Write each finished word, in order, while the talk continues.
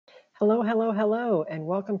Hello, hello, hello, and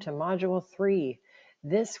welcome to Module 3.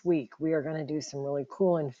 This week, we are going to do some really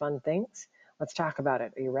cool and fun things. Let's talk about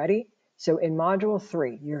it. Are you ready? So in Module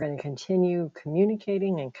 3, you're going to continue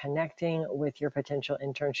communicating and connecting with your potential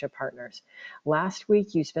internship partners. Last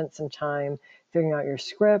week, you spent some time figuring out your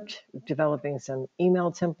script, developing some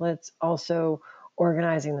email templates, also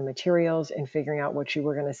organizing the materials and figuring out what you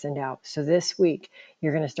were going to send out. So this week,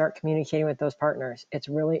 you're going to start communicating with those partners. It's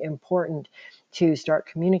really important to start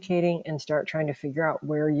communicating and start trying to figure out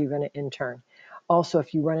where you're going to intern. Also,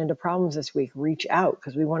 if you run into problems this week, reach out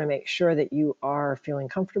because we want to make sure that you are feeling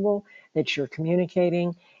comfortable, that you're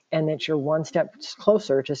communicating, and that you're one step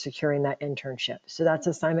closer to securing that internship. So that's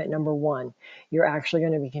assignment number 1. You're actually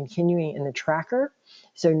going to be continuing in the tracker.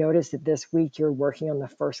 So notice that this week you're working on the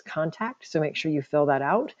first contact. So make sure you fill that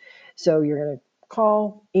out. So you're going to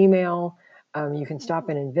call, email, you can stop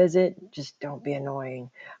in and visit. Just don't be annoying.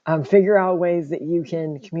 Figure out ways that you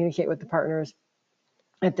can communicate with the partners.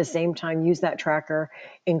 At the same time, use that tracker,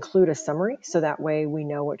 include a summary, so that way we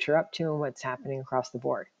know what you're up to and what's happening across the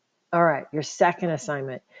board. All right, your second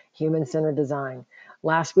assignment, human-centered design.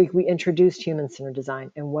 Last week, we introduced human-centered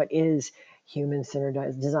design and what is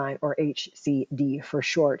human-centered design, or HCD for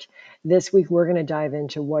short. This week, we're going to dive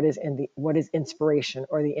into what is inspiration,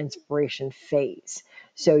 or the inspiration phase.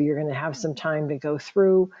 So you're going to have some time to go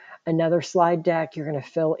through another slide deck. You're going to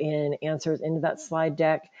fill in answers into that slide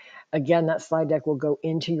deck. Again, that slide deck will go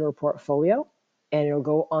into your portfolio and it'll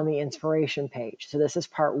go on the inspiration page. So this is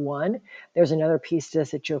part 1. There's another piece to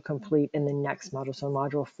this that you'll complete in the next module. So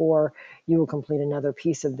module 4, you will complete another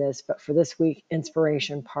piece of this. But for this week,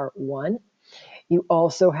 inspiration part 1. You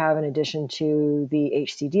also have, in addition to the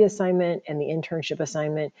HCD assignment and the internship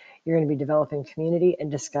assignment, you're going to be developing community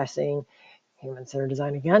and discussing human-centered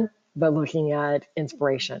design again, but looking at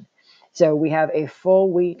inspiration. So we have a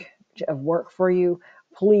full week of work for you.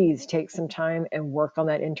 Please take some time and work on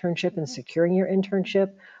that internship and securing your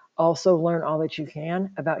internship. Also learn all that you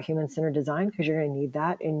can about human-centered design because you're going to need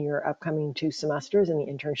that in your upcoming 2 semesters in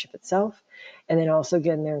the internship itself. And then also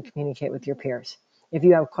get in there and communicate with your peers. If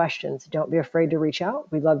you have questions, don't be afraid to reach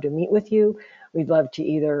out. We'd love to meet with you. We'd love to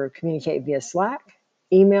either communicate via Slack,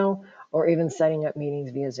 email, or even setting up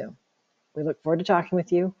meetings via Zoom. We look forward to talking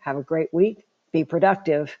with you. Have a great week. Be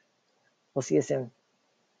productive. We'll see you soon.